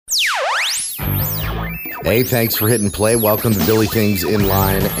Hey, thanks for hitting play. Welcome to Billy Things In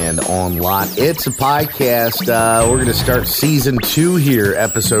Line and On Lot. It's a PieCast. We're going to start season 2 here,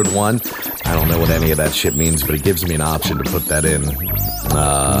 episode 1. I don't know what any of that shit means, but it gives me an option to put that in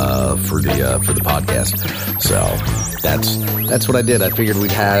for the podcast. So that's what I did. I figured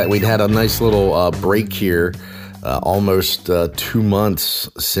we'd had a nice little break here. Almost 2 months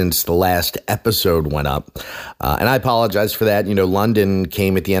since the last episode went up. And I apologize for that. You know, London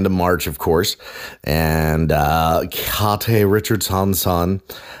came at the end of March, of course. And Kate Richardson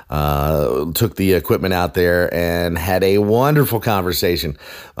took the equipment out there and had a wonderful conversation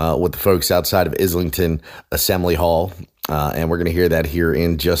with the folks outside of Islington Assembly Hall. And we're going to hear that here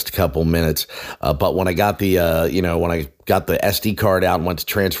in just a couple minutes. But when I got the SD card out and went to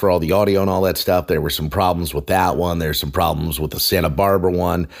transfer all the audio and all that stuff, there were some problems with that one. There's some problems with the Santa Barbara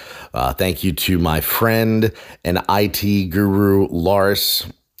one. Thank you to my friend and IT guru, Lars,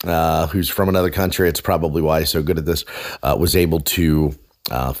 who's from another country. It's probably why he's so good at this, was able to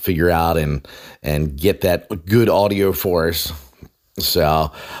figure out and get that good audio for us.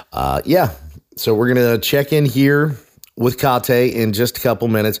 So, So we're going to check in here with Kate in just a couple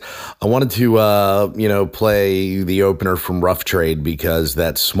minutes. I wanted to, play the opener from Rough Trade because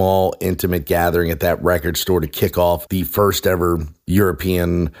that small, intimate gathering at that record store to kick off the first ever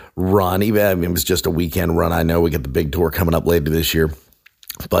European run. It was just a weekend run. I know we get the big tour coming up later this year,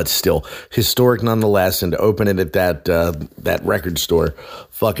 but still historic nonetheless. And to open it at that record store,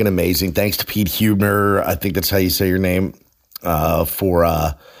 fucking amazing. Thanks to Pete Huebner, I think that's how you say your name,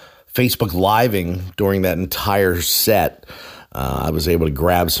 for Facebook Living during that entire set. I was able to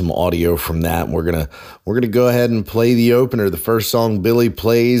grab some audio from that. We're gonna go ahead and play the opener, the first song Billy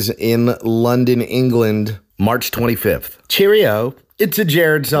plays in London, England, March 25th. Cheerio! It's a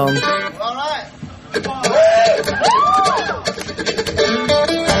Jared song. All right.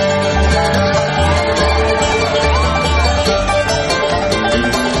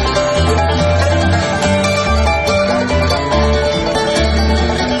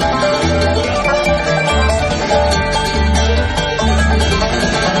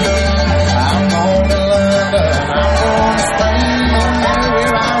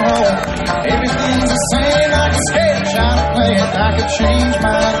 I could change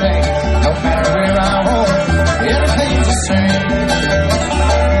my name, no matter where I roam, everything's the same.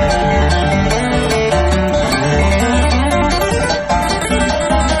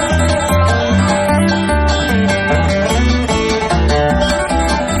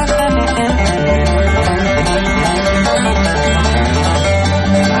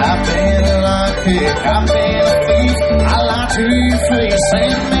 I've been a lockpick, I've been a thief, I lie to your face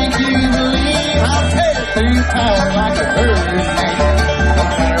and make you believe I'll tear through town like a hurricane. No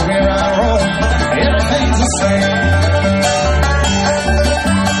matter where I roam, everything's the same.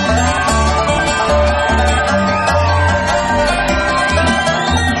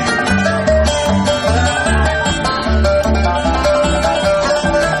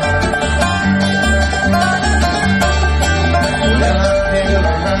 Well, I killed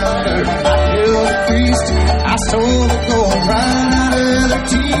a rounder, I killed a priest, I stole the gold right out of their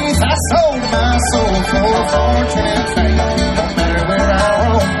teeth. I sold my soul for a fortune and fame. No matter where I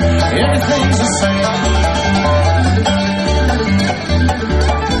roam, everything's the same.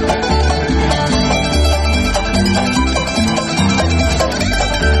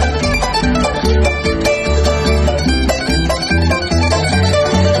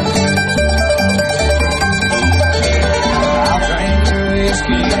 I'll drink the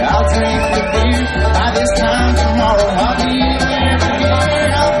whiskey, I'll drink the beer. By this time tomorrow, I'll be in every year.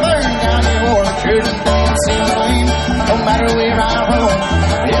 I'll burn down the orchard and dance in the lane. No matter where I roam,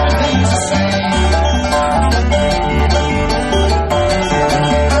 everything's the same.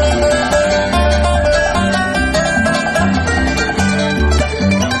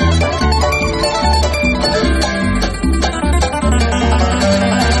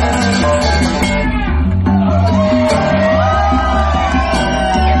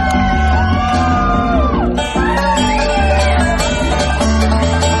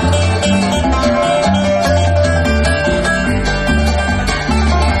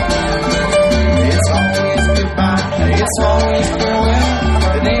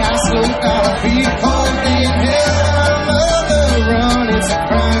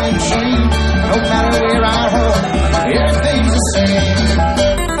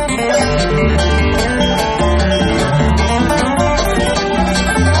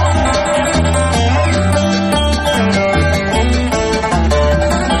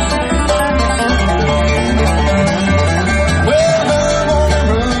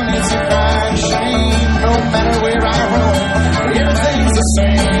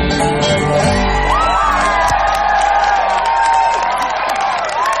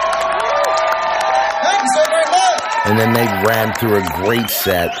 then they ran through a great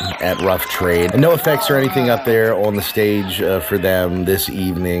set at Rough Trade. And no effects or anything up there on the stage for them this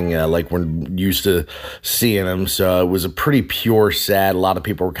evening, like we're used to seeing them. So it was a pretty pure set. A lot of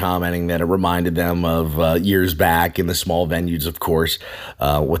people were commenting that it reminded them of years back in the small venues, of course,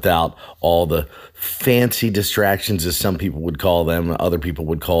 without all the fancy distractions, as some people would call them. Other people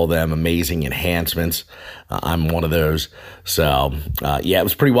would call them amazing enhancements. I'm one of those. So, yeah, it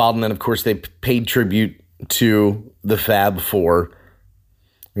was pretty wild. And then, of course, they paid tribute to the Fab Four.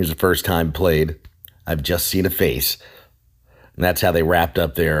 Here's the first time played. I've Just Seen a Face. And that's how they wrapped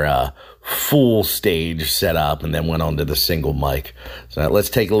up their full stage setup and then went on to the single mic. So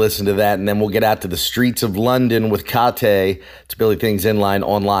let's take a listen to that, and then we'll get out to the streets of London with Kate. It's Billy Things Inline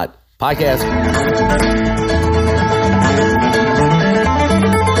on Lot PieCast.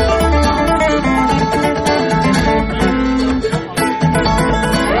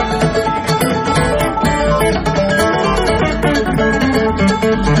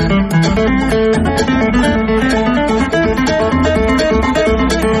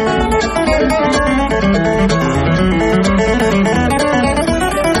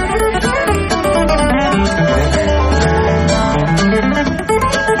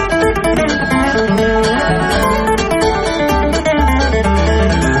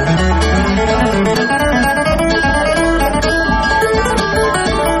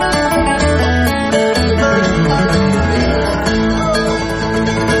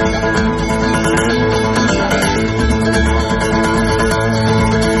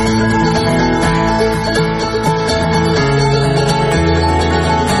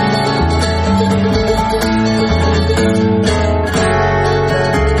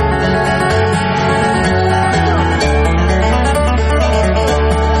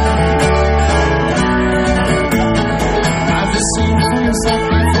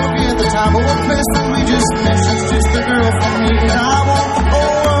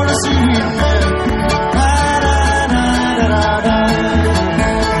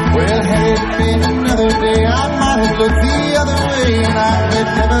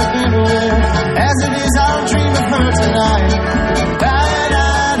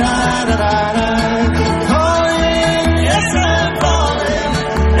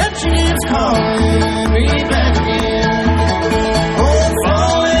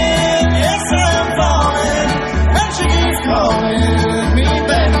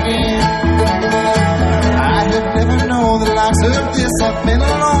 I've been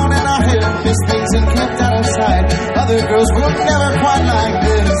alone and I had missed things and kept out of sight. Other girls were never quite like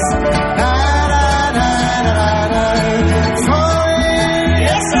this. Falling,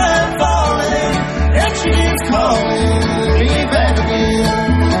 yes I'm falling, and she keeps calling me back again.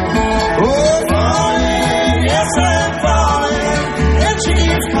 Oh, falling, yes I'm falling, and she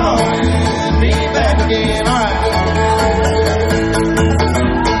keeps calling me back again. All right.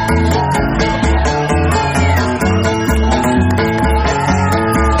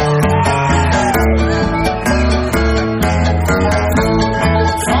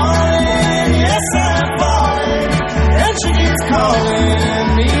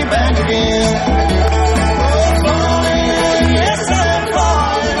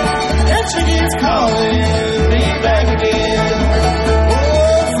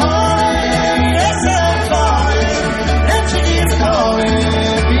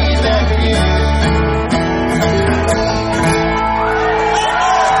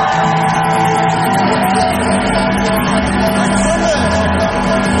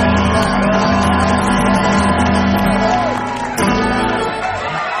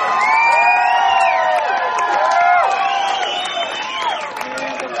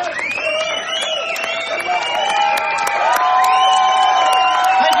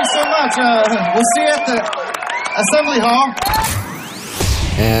 We'll see you at the Assembly Hall.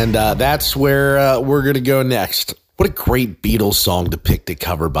 And that's where we're going to go next. What a great Beatles song to pick to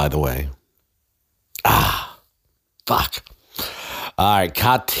cover, by the way. Fuck. All right,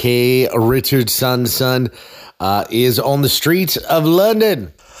 Kate Richardson's is on the streets of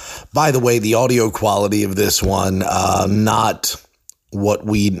London. By the way, the audio quality of this one, not what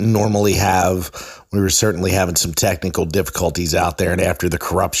we normally have. We were certainly having some technical difficulties out there, and after the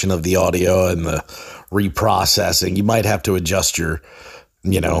corruption of the audio and the reprocessing, you might have to adjust your,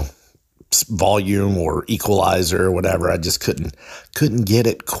 volume or equalizer or whatever. I just couldn't get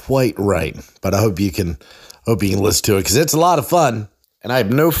it quite right. But I hope you can listen to it, because it's a lot of fun, and I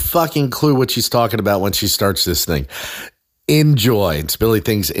have no fucking clue what she's talking about when she starts this thing. Enjoy. It's Billy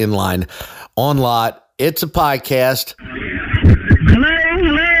Things Inline on Lot. It's a PieCast.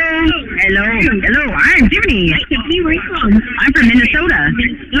 Hello, I'm Tiffany. Hi, Tiffany, where are you from? I'm from Minnesota.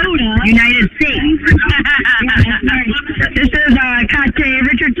 United States.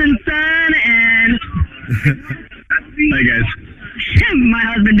 Hi, guys. My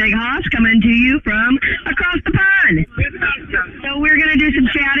husband, Big Hoss, coming to you from across the pond. So we're going to do some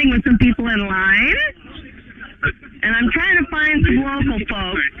chatting with some people in line. And I'm trying to find some local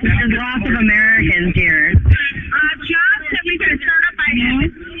folks. There's lots of Americans here. John said we could start up by noon.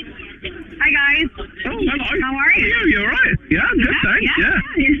 Hi, guys. Oh, hello. How are you? You all right? Yeah, I'm good, thanks. Yeah.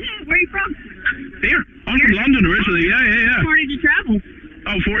 Where are you from? Here. I'm from London originally. Yeah. Where did you travel?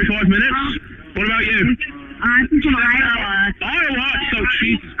 Oh, 45 minutes. What about you? I'm from Iowa. Iowa? So,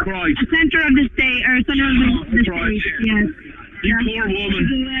 Jesus Christ. Center of the state, or center of the Christ. state, yes. You poor woman.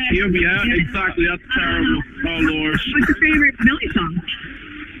 Yeah, exactly. That's terrible. Oh, Lord. What's your favorite Billy song?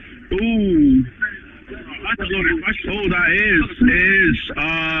 Ooh. That's a good question. Oh, that is.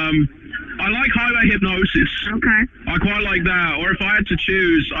 I like Highway Hypnosis. Okay. I quite like that. Or if I had to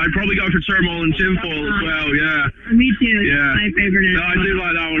choose, I'd probably go for Turmoil and Tinfoil as well, yeah. Me too. Yeah. My favorite. No, I do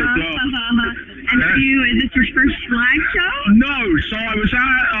like that one as well. And is this your first live show? No, so I was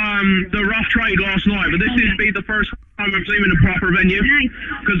at the Rough Trade last night, but this would be the first time I've seen him in a proper venue. Nice.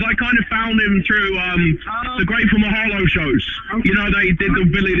 Because I kind of found him through the Grateful Mahalo shows. Okay. You know, they did the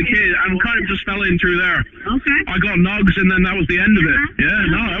Billy the Kid, and kind of just fell in through there. Okay. I got nugs, and then that was the end of it. Yeah,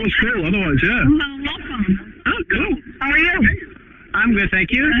 no, that was cool. Otherwise, yeah. Welcome. Oh, cool. How are you? I'm good,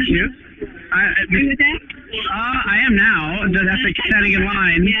 thank you. You? Are you with that? I am now. That's like standing in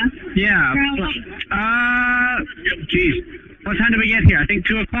line. Yeah. Geez. What time did we get here? I think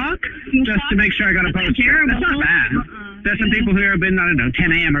 2 o'clock? Just to make sure I got a post. Terrible. That's not bad. There's some people who have been, I don't know,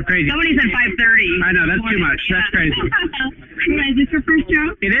 10 a.m. or crazy. Somebody said 5:30. I know, that's too much. That's crazy. Is this your first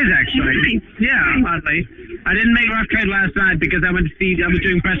show? It is, actually. Nice. Yeah, oddly. I didn't make Rough Trade last night because I went to see, I was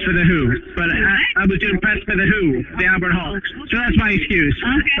doing press for The Who. But I was doing press for The Who, the Albert Hall. So that's my excuse.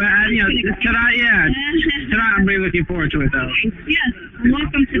 Okay. But, tonight I'm really looking forward to it, though. Yes.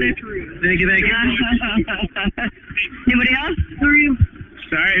 Welcome to the crew. Thank you. Anybody else? Who are you?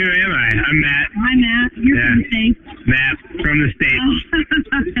 Sorry, who am I? I'm Matt. Hi, Matt. You're from the States. Matt from the States.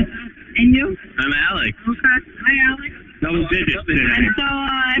 And you? I'm Alex. Okay. Hi, Alex. Double digits today. And so,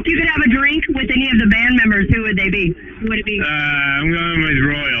 if you could have a drink with any of the band members, who would they be? Who would it be? I'm going with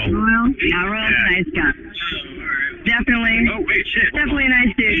Royal. Royal? Yeah, Royal's a nice guy. Definitely. Oh, wait, shit. Definitely a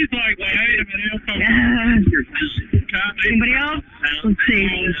nice dude. He's like, wait a minute. Anybody else? Let's see.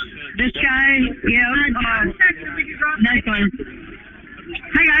 This guy. Yeah. Next one.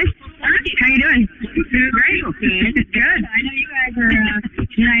 Hi, guys. How you doing? Great. Good. I know you guys are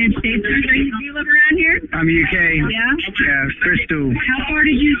United States. Do you live around here? I'm UK. Yeah? Yeah, Bristol. How far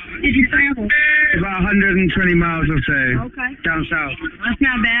did you travel? About 120 miles or so. Okay. Down south. That's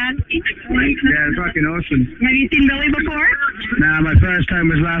not bad. Yeah, it's fucking awesome. Have you seen Billy before? Nah, my first time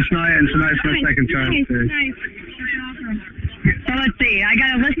was last night, and tonight's my second time. Nice, So. nice. So let's see. I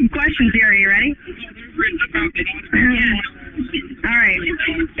got a list of questions here. Are you ready? All right.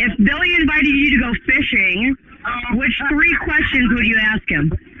 If Billy invited you to go fishing, which 3 questions would you ask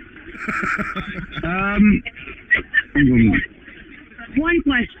him? One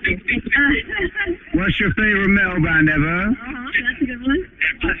question. What's your favorite metal band ever? That's a good one.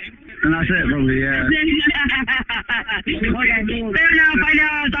 And that's it, probably, yeah. Okay. Fair enough. I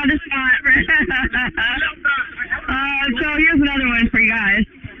know. It's on the spot. So here's another one for you guys.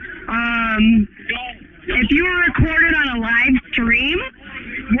 If you were recorded on a live stream,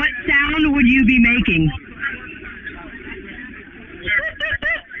 what sound would you be making?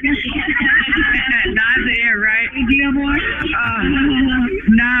 Not there, right? Do you have one?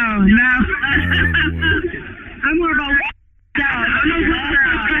 No. I'm more about I'm a girl. I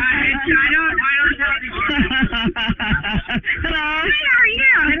don't Hello. Hi, how are you?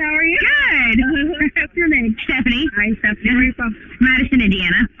 Good, how are you? Good. What's your name? Stephanie. Hi, Stephanie. Where are you from? Madison,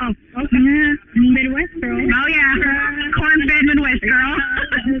 Indiana. Oh, okay. Midwest girl. Oh, yeah. Corn-fed Midwest girl.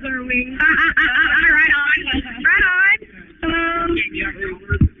 Those are we. Right on.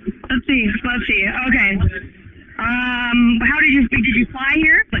 Let's see. Okay. How did you fly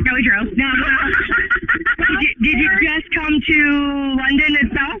here? No, we drove. No. Did you just come to London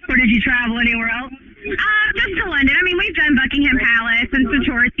itself, or did you travel anywhere else? Just to London. I mean, we've done Buckingham Palace and some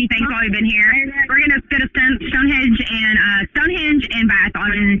touristy things while we've been here. We're gonna go to Stonehenge and Bath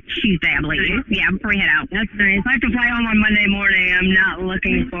on Tuesday, I believe. Yeah, before we head out. That's nice. I have to fly home on Monday morning. I'm not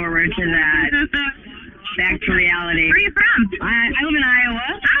looking forward to that. Back to reality. Where are you from? I live in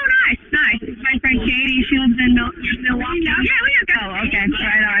Iowa. Oh, nice. My friend Katie, she lives in Milwaukee. Yeah, we have. Oh, okay.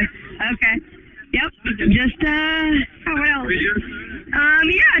 Right on. Okay. Yep. Just, what else?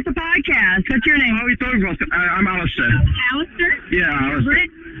 Yeah, it's a podcast. What's your name? I'm Alistair. Alistair? Yeah, Alistair.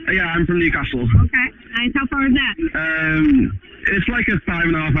 Yeah, I'm from Newcastle. Okay. Nice. How far is that? It's like a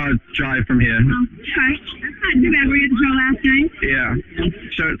 5.5 hour drive from here. Oh, okay. That's not too bad. Were you at the show last night? Yeah.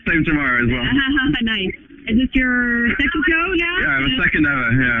 So same tomorrow as well. Nice. Is this your second show now? Yeah, the second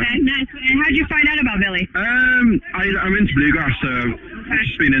ever. Yeah. Okay, nice. And how'd you find out about Billy? I'm into bluegrass, so I've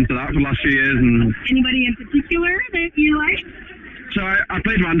just been into that for the last few years. And Anybody in particular that you like? so I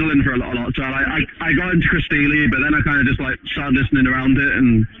played mandolin for a lot. So I got into Chris Steele, but then I kind of just like started listening around it,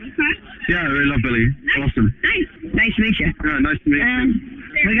 and Okay. yeah, I really love Billy. Nice. Awesome. Nice. Nice to meet you. Yeah, nice to meet you.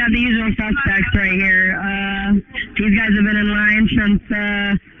 We got the usual suspects right here. These guys have been in line since,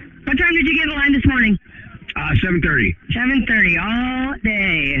 what time did you get in line this morning? 7:30. 7:30, all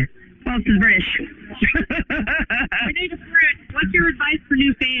day. Well, this is British. What's your advice for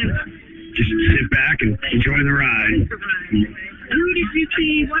new fans? Just sit back and enjoy the ride. Who did you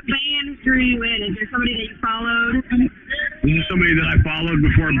see? What band drew you in? Is there somebody that you followed? This is somebody that I followed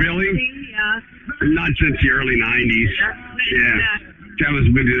before Billy. Yeah. Not since the early 90s. Yeah. That was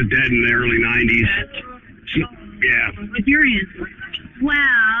with the Dead in the early 90s. So, yeah. What's your answer?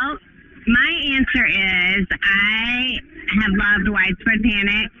 Well, my answer is I have loved Widespread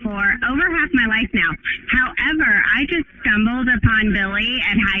Panic for over half my life now. However, I just stumbled upon Billy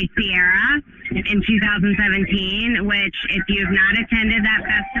at High Sierra in 2017, which, if you've not attended that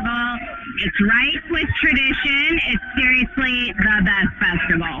festival, it's rife with tradition. It's seriously the best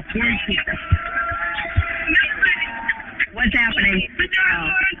festival. What's happening?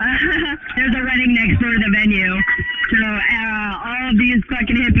 There's a wedding next door to the venue. So all of these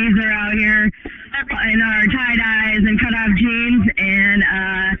fucking hippies are out here in our tie-dyes and cut-off jeans, and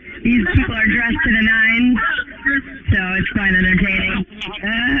these people are dressed to the nines. So it's quite entertaining.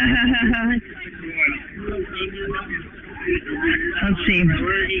 Let's see.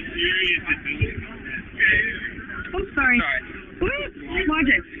 Oh, sorry. Watch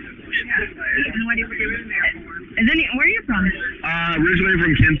it. Where are you from? Originally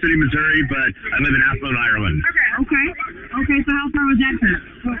from Kansas City, Missouri, but I live in Athlone, Ireland. Okay, so how far was that trip?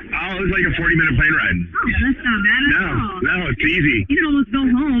 Oh, it was like a 40-minute plane ride. Oh, that's not bad at all. No, it's easy. You can almost go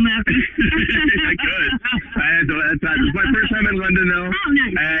home after. I could. This is my first time in London, though. Oh,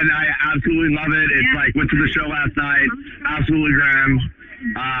 nice. And I absolutely love it. It's like, went to the show last night. Absolutely grand.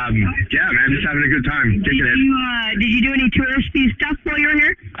 Yeah, man, just having a good time. Kicking it. Did you do any touristy stuff while you were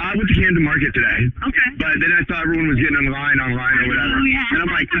here? I went to Camden Market today. Okay. But then I saw everyone was getting online or whatever. Oh, yeah. And I'm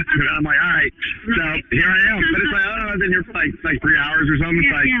like, all right. So here I am. But it's like, I don't know, I've been here for like 3 hours or something.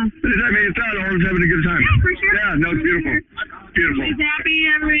 It's like, but I mean, it's not always having a good time. Yeah, for sure. Yeah, no, it's beautiful. Beautiful. Everybody's happy.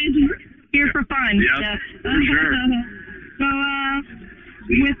 Everybody's here for fun. Yep, for sure. So,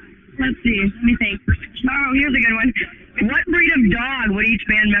 let's see. Let me think. Oh, here's a good one. What breed of dog would each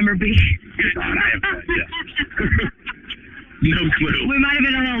band member be? God, I have no idea. No clue. We might have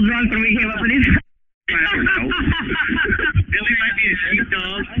been a little drunk when we came up with these. I don't know. Billy might be a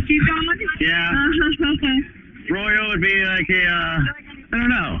sheepdog. A sheepdog? Yeah. Royal would be like a, I don't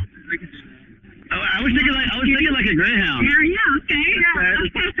know. I was thinking like a greyhound. Yeah, okay.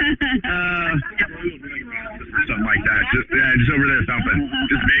 Something like that. Just over there thumping.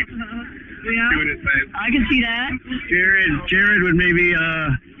 Just big. Yeah. Doing his thing. I can see that. Jared would maybe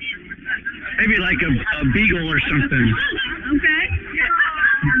like a beagle or something. Okay.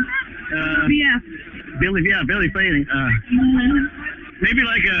 Billy Fading. Maybe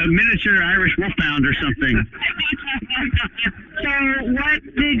like a miniature Irish wolfhound or something. So, what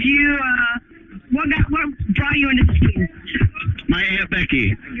did you? What brought you into the scene? My Aunt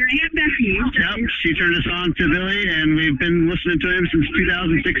Becky. Your Aunt Becky. Yep, she turned us on to Billy, and we've been listening to him since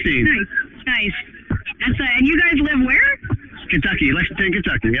 2016. Nice. That's and you guys live where? Kentucky, Lexington,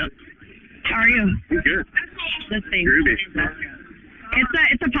 Kentucky. Yep. How are you? Good. Let's see. Groovy.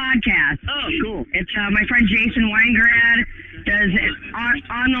 It's a podcast. Oh, cool. It's my friend Jason Weingrad does it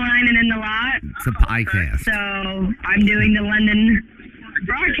on the line and in the lot. It's a PieCast. So I'm doing the London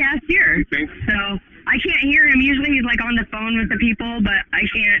broadcast here. So I can't hear him. Usually he's like on the phone with the people, but I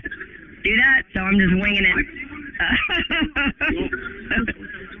can't do that. So I'm just winging it.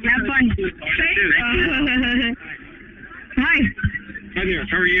 Have fun. Hi. Hi there.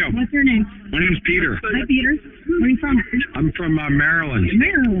 How are you? What's your name? My name's Peter. Hi, Peter. Where are you from? I'm from Maryland.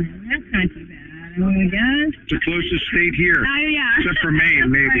 Maryland. That's not too bad. Oh my gosh. It's the closest state here. Oh yeah. Except for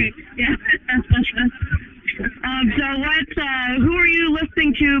Maine, maybe. Right. Yeah. So who were you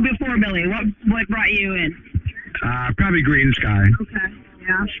listening to before Billy? What brought you in? Probably Green Sky. Okay.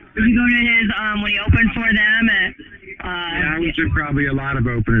 Yeah. Did you go to his when he opened for them at? Yeah, I went to probably a lot of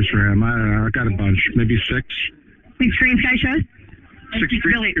openers for him. I don't know. I got a bunch, maybe 6. 6 Green Sky shows? 6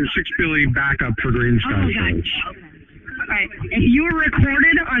 Billy backup for Green Sky shows. Okay. All right. If you were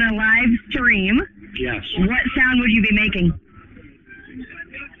recorded on a live stream, Yes. what sound would you be making?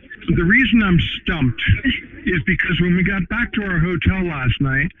 The reason I'm stumped is because when we got back to our hotel last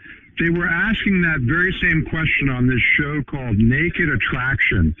night, they were asking that very same question on this show called Naked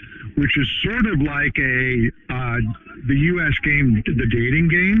Attraction, which is sort of like the U.S. game, the dating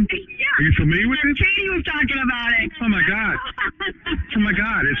game. Yeah. Are you familiar with it? Katie was talking about it. Oh my God! Oh my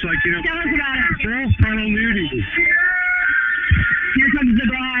God! It's like, you know, Tell us about it. full frontal nudity. Here comes the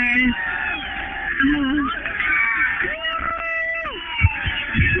bride.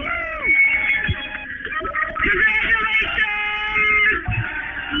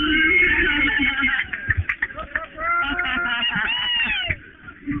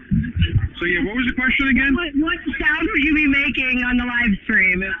 So yeah, what was the question again? What sound would you be making on the live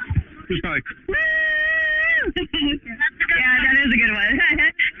stream? Just like, Yeah, that is a good one.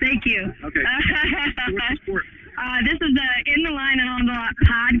 Thank you. okay. What's the sport? This is the In the Line and On the Lot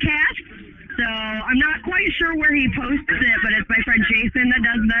podcast. So I'm not quite sure where he posts it, but it's my friend Jason that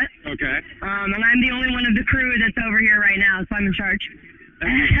does that. Okay. And I'm the only one of the crew that's over here right now, so I'm in charge. Yeah,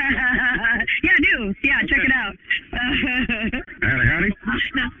 I do. Yeah, check it out. Howdy.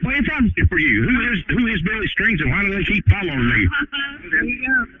 Where are you from? For you, who is Billy Strings and why do they keep following me? There you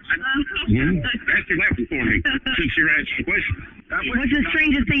go. Answer that one for me, since you're asking the question. What's the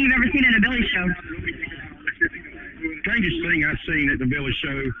strangest thing you've ever seen at a Billy show? Strangest thing I've seen at the Billy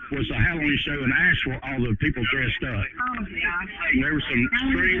show was a Halloween show in Asheville, all the people dressed up. Oh, yeah. And there were some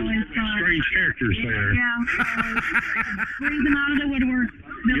strange characters there. Yeah. Brings them out of the woodwork.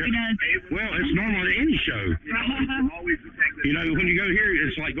 Billy does. Well, it's normal at any show. You know, when you go here,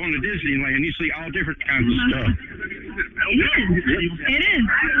 it's like going to Disneyland. You see all different kinds of stuff. It is. It is.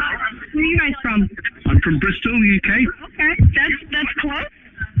 Where are you guys from? I'm from Bristol, UK. Okay. That's close.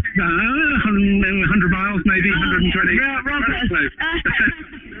 100 miles, maybe 120. Real close.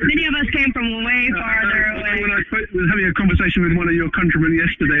 Many of us came from way farther away. When I was having a conversation with one of your countrymen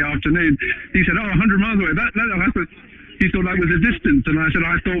yesterday afternoon, he said, 100 miles away. He thought that was a distance, and I said,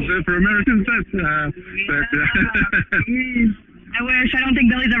 I thought that for Americans, I wish. I don't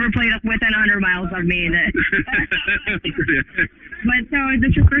think Billy's ever played within 100 miles of me. But so, is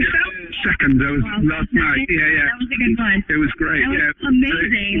this your first show? Second, that was last night. Yeah. That was a good one. It was great. That was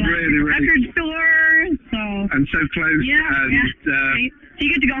amazing. Really. Record store. And so close. So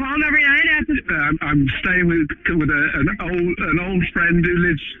you get to go home every night after. I'm staying with an old friend who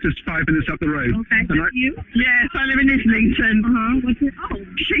lives just 5 minutes up the road. Okay. You? Yes, I live in Islington. What's it? Oh,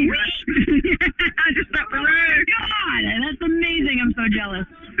 jeez. Just up the road. God, that's amazing. I'm so jealous.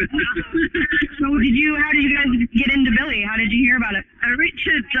 So how did you guys get into Billy? How did you hear about it?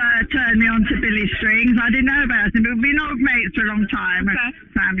 Richard turned me on to Billy Strings. I didn't know about him, but we've been old mates for a long time. Okay.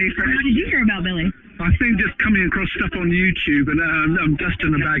 Family friends. How did you hear about Billy? I think just coming across stuff on YouTube, and I'm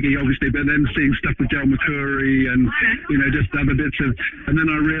Dustin the Baggy, obviously, but then seeing stuff with Del McCurry and, just other bits of, and then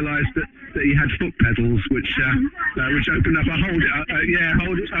I realised that he had foot pedals, which opened up a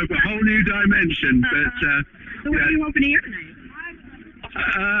whole new dimension. But So what are you hoping to hear tonight?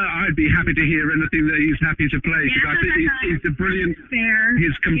 I'd be happy to hear anything that he's happy to play, because I think he's a brilliant. Fair.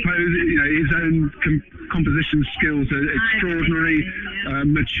 His his own composition skills are extraordinary,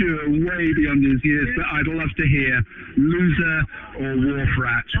 mature, way beyond his years. But I'd love to hear Loser or Wharf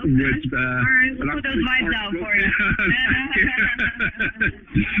Rat. All right, we'll put those vibes out for you.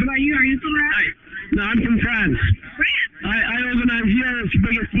 What about you? Are you from France? No, I'm from France. I organize Europe's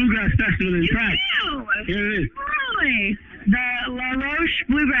biggest bluegrass festival in France. Here it is. Really? The La Roche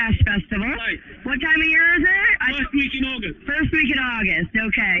Bluegrass Festival. Right. What time of year is it? First week in August. First week in August.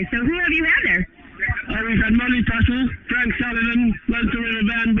 Okay. So who have you had there? We've had Molly Tussle, Frank Sullivan, Lance River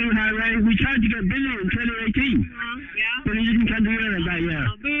Band, Blue Highway. We tried to get Billy in 2018. But he didn't come to Europe that year.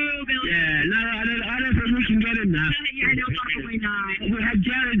 Oh, boo, Billy. Yeah, no, I don't think we can get him now. Yeah, no, probably not. We had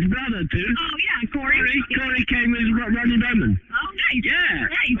Jared's brother, too. Oh, yeah, Corey. Corey came with Ronnie Bowman. Oh, nice. Yeah.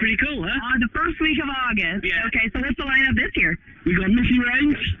 Nice. Pretty cool, huh? The first week of August. Yeah. Okay, so what's the lineup this year? We got Missy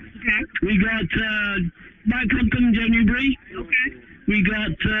Raines. Okay. We got Mike Compton, Joe Newbury. Okay. We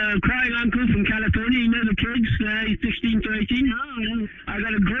got Crying Uncle from California. You know the kids, he's 16 to 18. No. I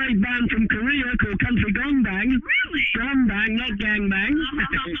got a great band from Korea called Country Gong Bang. Really? Gong Bang, not Gang Bang.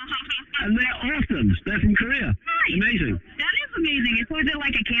 And they're awesome. They're from Korea. Nice. Amazing. That is amazing. So is it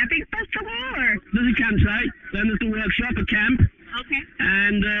like a camping festival or? There's a campsite. Then there's the workshop, a camp. Okay.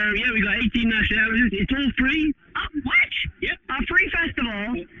 And we got 18 nationalities. It's all free. Oh, what? Yep. A free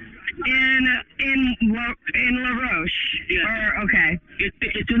festival in La Roche. Yeah. Okay.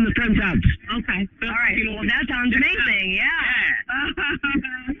 It's in the French Alps. Okay. All right. Well, that sounds amazing. Yeah.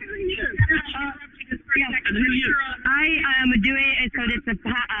 And who are you? I am doing it. So it's a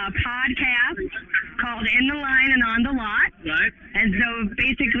podcast called In the Line and On the Lot. Right. And so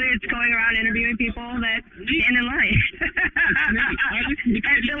basically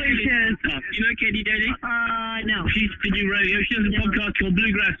At Billy's Shoes. You know Katie Daly? No. She has a podcast called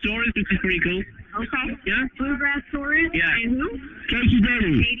Bluegrass Stories, which is pretty cool. Okay. Yeah? Bluegrass Stories? Yeah. And who? Katie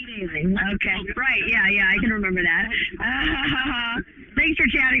Daly. Katie Daly. Okay. Right. Yeah, I can remember that. Thanks for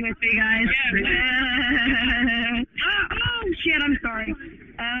chatting with me, guys. Oh, shit, I'm sorry.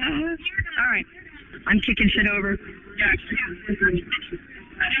 All right. I'm kicking shit over. Hi,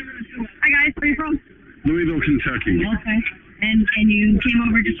 guys. Where are you from? Louisville, Kentucky. Okay. And you came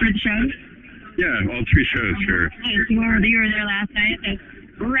over just for the show? Yeah, all 3 shows here. Nice. You were there last night at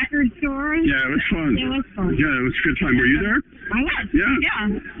the record store? Yeah, it was fun. It was fun. Yeah, it was a good time. Were you there? I was. Yeah.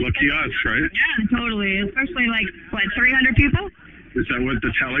 Yeah. Lucky us, right? Yeah, totally. Especially 300 people? Is that what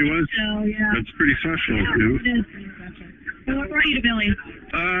the tally was? Oh, yeah. That's pretty special. Yeah, You know? it is pretty special. So what brought you to Billy?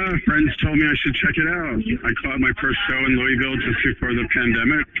 Friends told me I should check it out. I caught my first show in Louisville just before the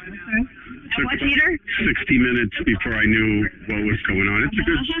pandemic. Okay. Took What about theater? 60 minutes before I knew what was going on. It's a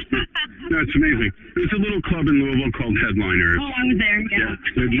good, no, it's amazing. There's a little club in Louisville called Headliners. Oh, I was there, yeah.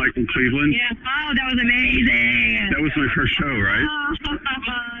 With Michael Cleveland. Yeah. Oh, that was amazing. That was my first show, right?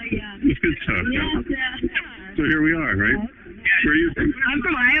 Yeah. It was good stuff. Yes, Yeah. So here we are, right? Where are you from? I'm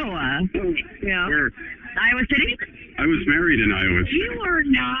from Iowa. Oh, Yeah. where? Iowa City? I was married in Iowa. You were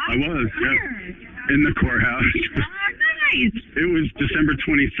not. I was, Where? yeah. In the courthouse. Oh, nice. It was December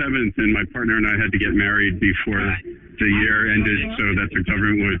 27th, and my partner and I had to get married before the year ended so that the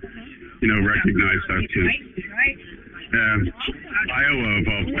government would, recognize us. Right. Iowa, of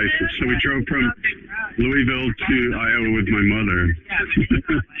all places. So we drove from Louisville to Iowa with my mother.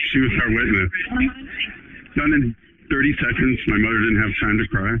 She was our witness. Done in 30 seconds. My mother didn't have time to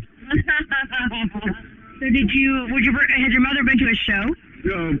cry. So has your mother been to a show?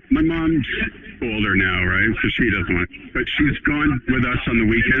 No, my mom's older now, right? So she doesn't want. But she's gone with us on the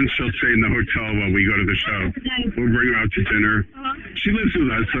weekends. She'll stay in the hotel while we go to the show. We'll bring her out to dinner. She lives with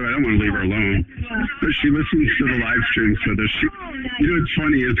us, so I don't want to leave her alone. But she listens to the live streams with us. It's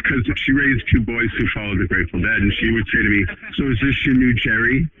funny is because she raised 2 boys who followed the Grateful Dead, and she would say to me, "So is this your new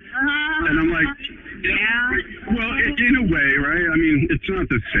Jerry?" And I'm like, Yeah. well, in a way, right? I mean, it's not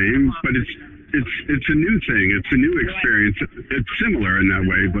the same, but it's a new thing. It's a new experience. It's similar in that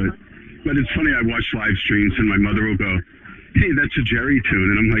way, but it's funny. I watch live streams and my mother will go, "Hey, that's a Jerry tune,"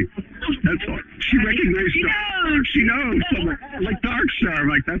 and I'm like, "That's all." She recognized. She knows. I'm like Dark Star. I'm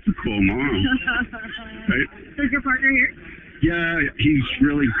like, "That's a cool mom." Right? Is your partner here? Yeah, he's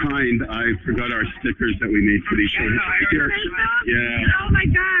really kind. I forgot our stickers that we made for these shows. Here. Yeah. Oh my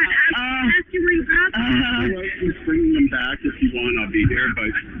God! I asked you where you got them. He's bringing them back if you want. I'll be here, but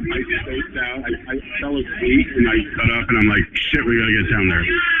I spaced out. I fell asleep and I got up and I'm like, shit, we gotta get down there.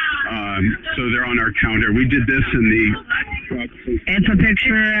 So they're on our counter. We did this in the truck. It's a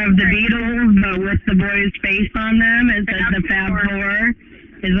picture of the Beatles, but with the boys' face on them. It says the Fab Four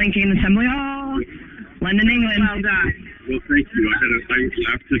is Lincoln Assembly Hall, London, England. Well done. Well, thank you. I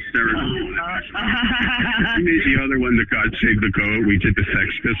laughed hysterically. We made the other one, the God Save the Goat. We did the Sex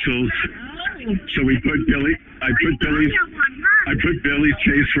Pistols. So we put I put Billy's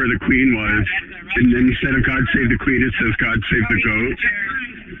face where the Queen was, and then instead of God Save the Queen, it says God Save the Goat.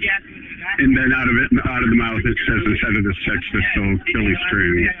 And then out of the mouth, it says instead of the Sex Pistols, Billy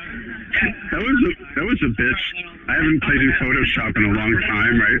screams. That was a bitch. I haven't played in Photoshop in a long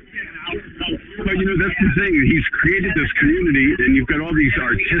time, right? But that's the thing. He's created this community, and you've got all these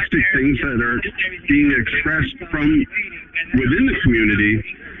artistic things that are being expressed from within the community.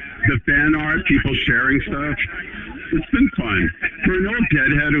 The fan art, people sharing stuff. It's been fun. For an old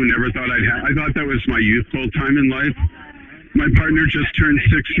deadhead who never thought I thought that was my youthful time in life. My partner just turned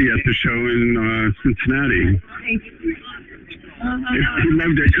 60 at the show in Cincinnati. He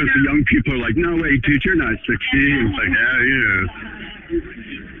loved it because the young people are like, "No way, dude, you're not 60." It's like, yeah.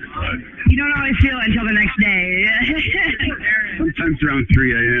 You don't always feel it until the next day. Sometimes around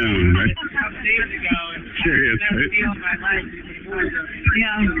 3 a.m. Right? Serious, right?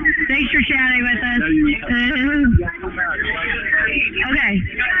 Yeah. Thanks for chatting with us. Okay.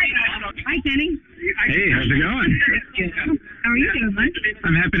 Hi, Kenny. Hey, how's it going? How are you doing, bud?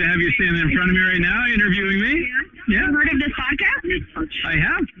 I'm happy to have you standing in front of me right now, interviewing me. Yeah. You heard of this podcast? I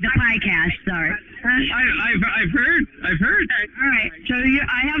have. The PieCast, sorry. I've heard. All right. So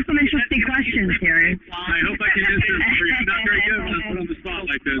I have some interesting questions here. I hope I can answer them for you. I'm not very good when I'm put on the spot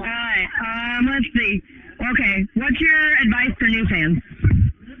like this. All right. Let's see. Okay. What's your advice for new fans?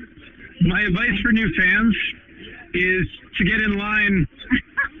 My advice for new fans is to get in line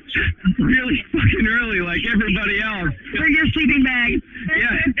really fucking early like everybody else. Bring your sleeping bag.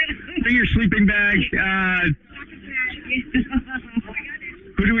 Yeah. Bring your sleeping bag.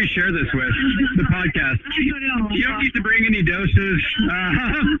 Who do we share this with? The podcast. I don't know. You don't need to bring any doses.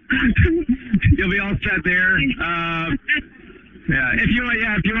 You'll be all set there. If you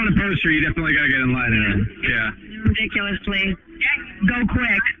want a poster, you definitely gotta get in line. Yeah. Ridiculously. Go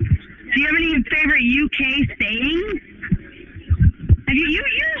quick. Do you have any favorite UK sayings? Have you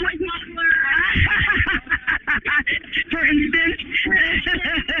used like muffler? For instance,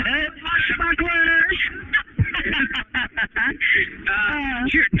 buckler.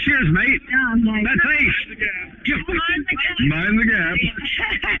 Cheers, mate. Oh, nice. That's ace. Mind the gap.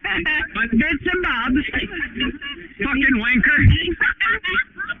 Bits and bobs. Fucking wanker.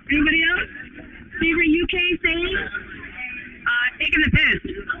 Anybody else? Favorite UK saying? Taking the piss.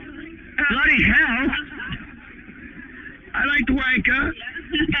 Bloody hell. I like wanker.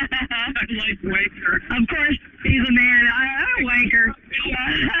 I like wanker. Of course, he's a man. Wanker.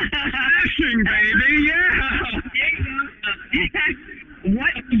 Smashing, baby, yeah.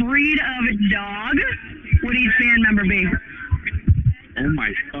 What breed of dog would each band member be? Oh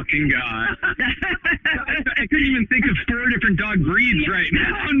my fucking god. I couldn't even think of 4 different dog breeds right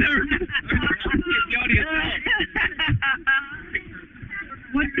now.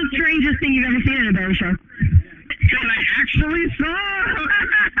 What's the strangest thing you've ever seen in a bear show? That I actually saw?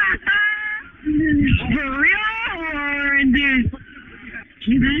 For real or induced?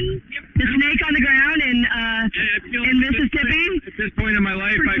 The snake on the ground in Mississippi? At this point in my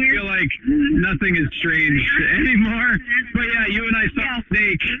life, I feel like nothing is strange anymore. But yeah, you and I saw a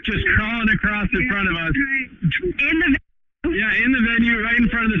snake just crawling across in front of us. In the venue, right in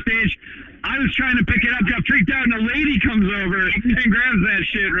front of the stage. I was trying to pick it up, got freaked out, and a lady comes over and grabs that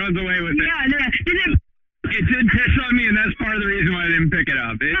shit and runs away with it. Yeah, It did piss on me, and that's part of the reason why I didn't pick it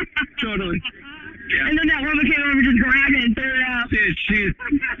up. Totally. Yeah. And then that woman came over, just grabbed it and threw it out.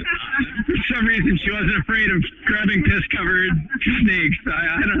 For some reason, she wasn't afraid of grabbing piss-covered snakes.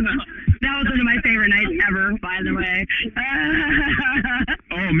 I don't know. That was one of my favorite nights ever, by the way.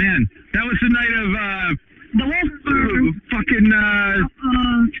 Oh, man. That was the night of, the wolf. Fucking,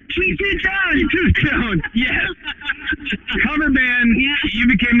 Sweet Town. Yes. Cover band. Yeah. You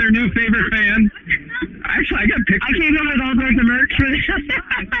became their new favorite fan. Actually, I got pictures. I came up with all sorts of merch for this.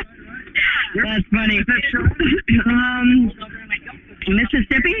 That's funny.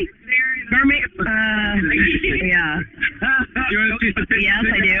 Mississippi? Mermaid? Yeah. You want to see some pictures? Yes,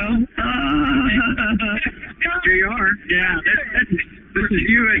 I do. Here you are. Yeah. This is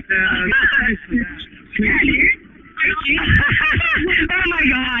you at, oh my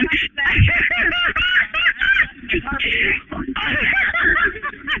god. She's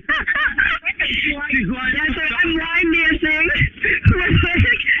like, yeah, so I'm line dancing with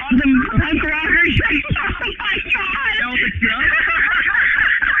the punk rockers. Oh my god. Oh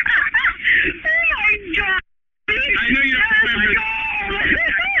my god. I know you don't remember.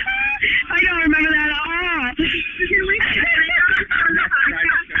 I don't remember that at all.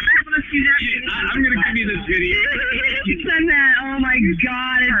 I'm going to give you this video. Send that. Oh my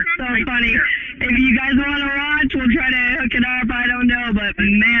god, it's so funny. If you guys want to watch, we'll try to hook it up. I don't know, but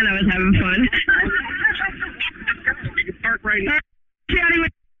man, I was having fun. You can park right now. Chatting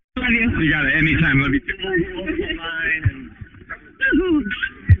with love you. You got it anytime. Love you too.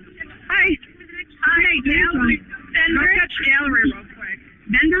 Hi. Hi, gallery. Denver. Touch gallery real quick.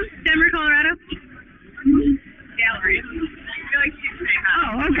 Denver, Colorado. Gallery. I feel like she'd say hi.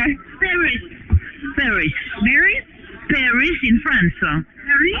 Oh, okay. Paris. Paris in France.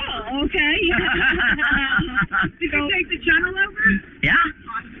 Paris? Oh, okay. Did you take the channel over? Yeah.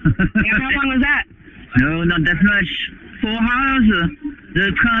 How long was that? No, not that much. 4 hours. Le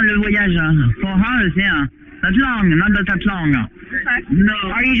voyage. 4 hours, yeah. That's long, not that long. Okay. No.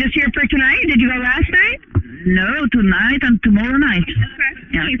 Are you just here for tonight? Did you go last night? No, tonight and tomorrow night. Okay.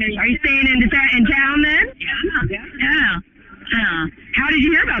 Yeah. Are you staying in town then? Yeah. How did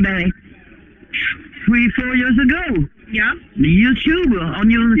you hear about Billy? 3-4 years ago. Yeah. YouTube on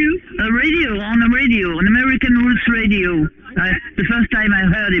your radio, on American Roots Radio. The first time I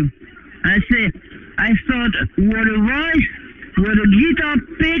heard him, I thought, what a voice, what a guitar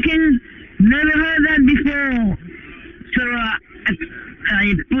picking. Never heard that before. So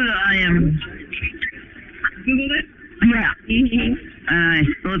I Googled it? Yeah. I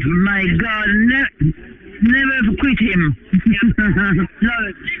thought, my God, never quit him. Love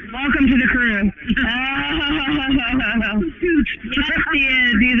it. Welcome to the crew. Yes, he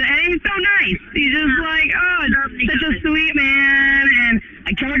is. He's so nice. He's just like, such a sweet man, and a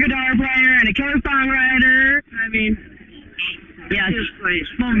killer guitar player, and a killer songwriter. I mean, yes,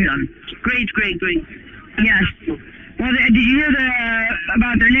 well done. Great. yes. Well, did you hear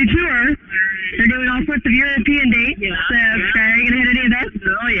about their new tour? They're doing all sorts of European dates. Yeah. So, are you going to hit any of those?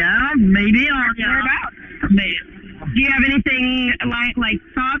 Oh, yeah, maybe. Whereabouts? Do you have anything like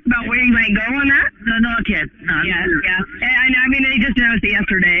thoughts about where you might go on that? No, not yet. No. Yeah. I mean, they just announced it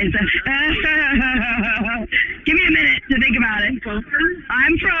yesterday. So. Give me a minute to think about it.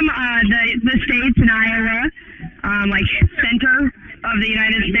 I'm from the states in Iowa, like center of the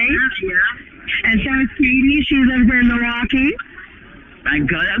United States. And so is Katie. She lives in Milwaukee. My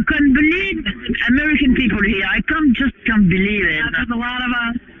God, I couldn't believe American people here. I just can't believe it. There's a lot of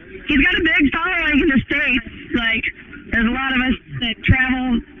us. He's got a big following in the States. Like, there's a lot of us that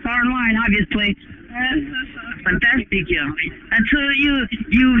travel far and wide, obviously. Fantastic, yeah. And so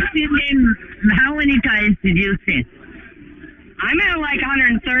you've seen him, how many times did you see? I'm at like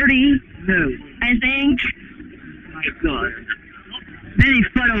 130, I think. My God. Many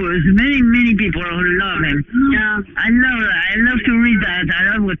followers, many people who love him. Yeah. I love to read that.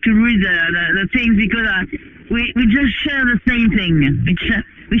 I love to read the things because we just share the same thing.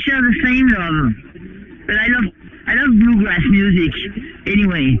 We share the same love. But I love bluegrass music.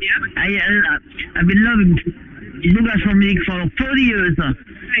 Anyway, I've been loving bluegrass music for 40 years. But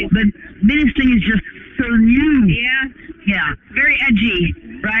Billy's thing is just so new. Yeah. Very edgy,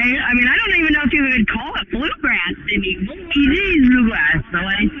 right? I mean, I don't even know if you would call it bluegrass anymore. It is bluegrass. So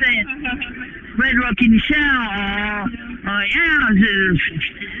when I say Red Rockin' Chair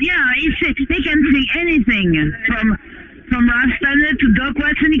they can sing anything from Rastanet to Doc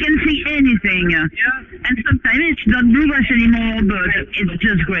Watson. He can sing anything. And sometimes it's not bluegrass anymore, but it's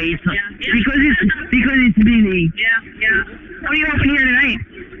just great because it's Billy. What are you hoping to hear tonight?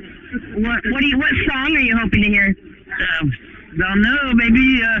 What song are you hoping to hear? Don't know,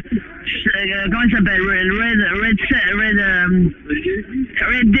 maybe comment ça s'appelle Red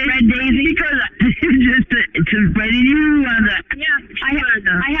Daisy because it's pretty new and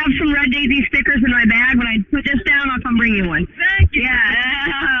I have some Red Daisy stickers in my bag. When I put this down, I'll come bring you one. Thank you.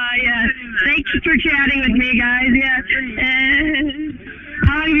 Yeah. Thanks for chatting with me, guys.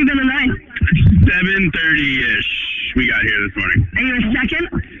 How long have you been in line? 7:30-ish. We got here this morning. And you were second,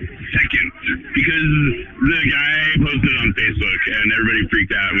 because the guy posted on Facebook and everybody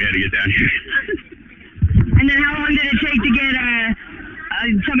freaked out. We had to get down here. And then how long did it take to get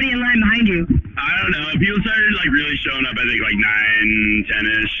somebody in line behind you? I don't know. People started like really showing up. I think like 9,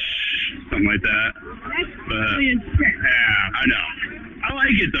 10-ish, something like that. But yeah, I know. I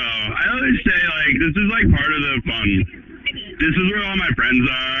like it though. I always say like this is like part of the fun. This is where all my friends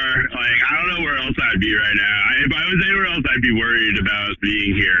are. Like, I don't know where else I'd be right now. If I was anywhere else, I'd be worried about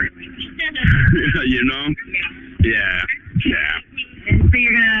being here. You know? Yeah. And so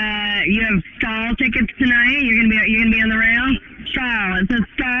you have stall tickets tonight? You're gonna be on the rail? Stall. It says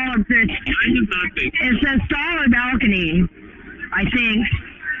stall. It says stall or balcony, I think.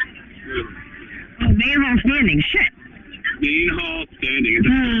 Oh, main hall standing. Shit. Main hall standing.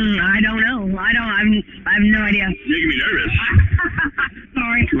 I don't know. I have no idea. You're making me nervous.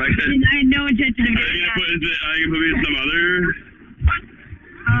 Sorry. Like that. I had no intention of doing I that. can put me in some other.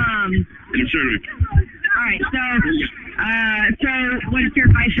 I'm sure. All right. So what's your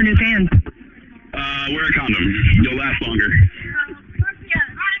advice for new fans? Wear a condom. You'll last longer.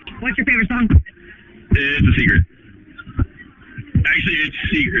 What's your favorite song? It's a secret. Actually, it's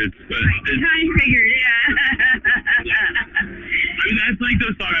secrets, but it's... I figured, yeah. I mean, that's like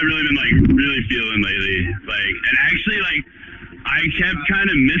the song I've really been like really feeling lately. Like, and actually, like, I kept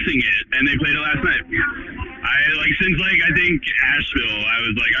kind of missing it, and they played it last night. Since I think Asheville, I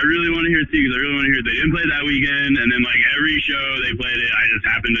was like, I really want to hear Secrets. I really want to hear it. They didn't play that weekend, and then like every show they played it, I just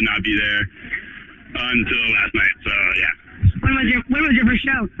happened to not be there until last night. So yeah. When was your first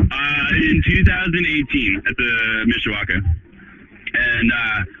show? In 2018 at the Mishawaka. And,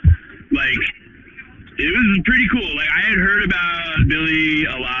 it was pretty cool. Like, I had heard about Billy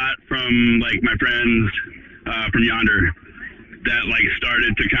a lot from, like, my friends from Yonder that, like,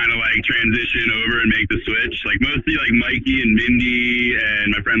 started to kind of, like, transition over and make the switch. Like, mostly, like, Mikey and Mindy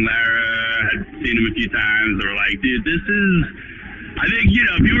and my friend Lara had seen him a few times. They were like, dude, this is... I think,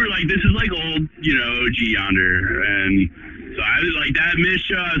 people were like, this is, like, old, OG Yonder. And so I was, like, that Mish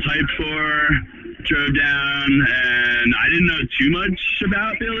show I was hyped for. Drove down, and I didn't know too much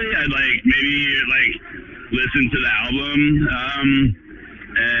about Billy. I'd maybe listen to the album,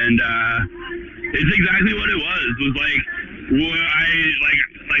 and it's exactly what it was. It was like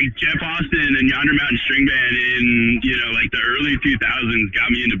Jeff Austin and Yonder Mountain String Band in the early 2000s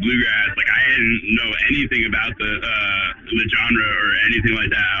got me into bluegrass. Like, I didn't know anything about the genre or anything like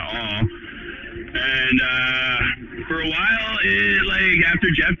that at all. And for a while,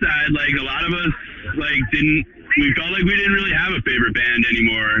 after Jeff died, a lot of us we felt like we didn't really have a favorite band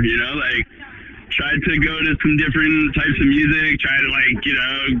anymore, tried to go to some different types of music, tried to like, you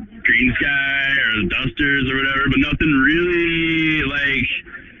know, Green Sky or Dusters or whatever, but nothing really like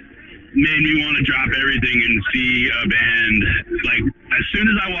made me want to drop everything and see a band. Like, as soon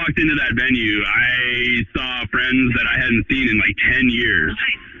as I walked into that venue, I saw friends that I hadn't seen in like 10 years.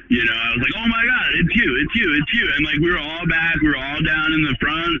 You know, I was like, oh my God, it's you. And like, we were all back, we were all down in the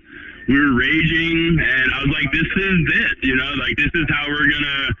front, we were raging, and I was like, this is it, you know, like, this is how we're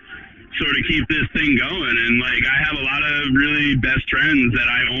gonna sort of keep this thing going. And like, I have a lot of really best friends that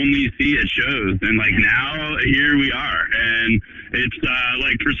I only see at shows, and like, now here we are. And it's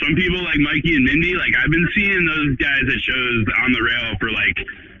like, for some people like Mikey and Mindy, like, I've been seeing those guys at shows on the rail for like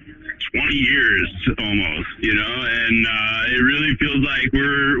 20 years almost, you know, and it really feels like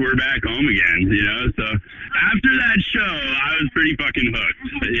we're back home again, you know. So after that show, I was pretty fucking hooked.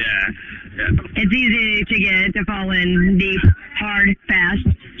 Yeah. It's easy to get to fall in deep, hard, fast.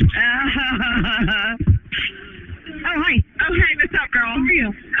 Oh, hi. Oh, hey, what's up, girl? How are you?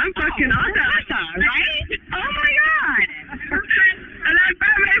 I'm fucking awesome, right? Oh, my God. And I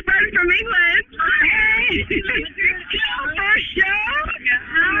found my friend from England. Hey. First show?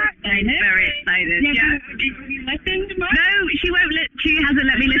 Very excited. Yeah. Did you listen to much? No, she hasn't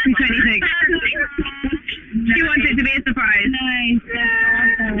let me listen to anything. She wants it to be a surprise. Nice.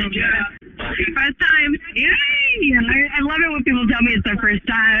 First time. Yay! I love it when people tell me it's their first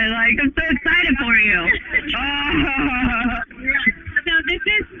time. Like, I'm so excited for you. So this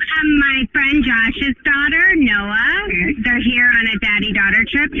is my friend Josh's daughter, Noah. They're here on a daddy-daughter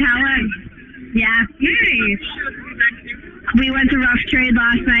trip. Tell us. Yeah. Nice. We went to Rough Trade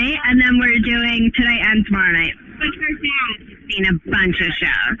last night, and then we're doing today and tomorrow night. What's her dad? Seen a bunch of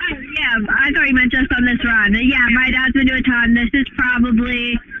shows. Oh, yeah, I thought you meant just on this run. Yeah, my dad's been to a ton. This is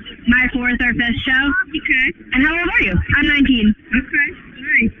probably my 4th or 5th show. Okay. And how old are you? I'm 19. Okay.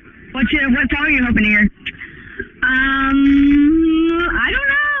 Nice. What song are you hoping to hear? I don't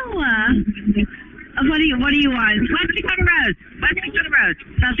know. What do you want? West Dakota Rose. West Dakota Rose.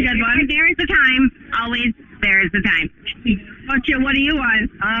 That's a good one. There is the time. Always there is the time. What do you want?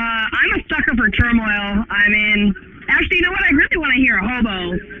 I'm a sucker for Turmoil. I mean, actually, you know what? I really want to hear a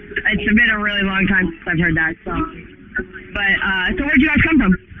Hobo. It's been a really long time since I've heard that song. But so where'd you guys come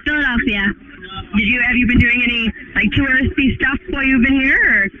from? Philadelphia. Have you been doing any like touristy stuff while you've been here?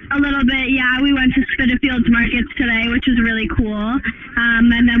 Or? A little bit, yeah. We went to Spitalfields Markets today, which was really cool.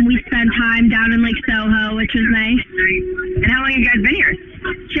 And then we spent time down in Lake Soho, which was nice. And how long have you guys been here?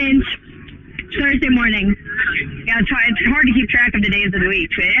 Since Thursday morning. Yeah, it's hard to keep track of the days of the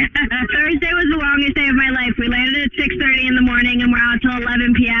week. Thursday was the longest day of my life. We landed at 6:30 in the morning and we're out till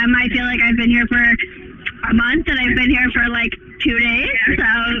 11 p.m. I feel like I've been here for a month and I've been here for like 2 days. So,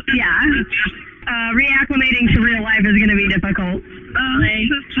 yeah. Reacclimating to real life is going to be difficult.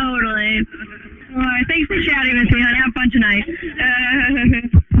 Totally. All right, thanks for chatting with me, honey. Have fun tonight.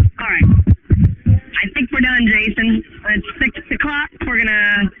 All right. I think we're done, Jason. It's 6 o'clock. We're going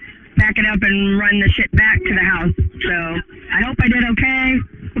to back it up and run the shit back to the house. So I hope I did okay.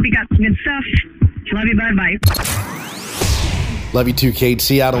 Hope you got some good stuff. Love you. Bye-bye. Love you too, Kate.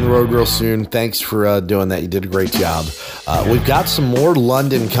 See you out on the road real soon. Thanks for doing that. You did a great job. We've got some more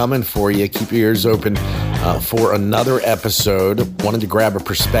London coming for you. Keep your ears open for another episode. Wanted to grab a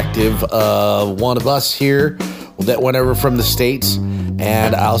perspective of one of us here that went over from the States.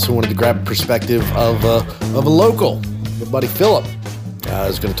 And I also wanted to grab a perspective of a local, my buddy Philip.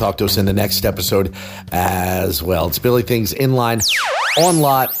 Is going to talk to us in the next episode as well. It's Billy Things Inline on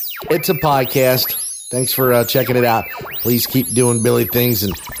Lot. It's a podcast. Thanks for checking it out. Please keep doing Billy Things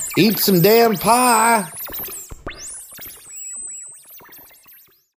and eat some damn pie.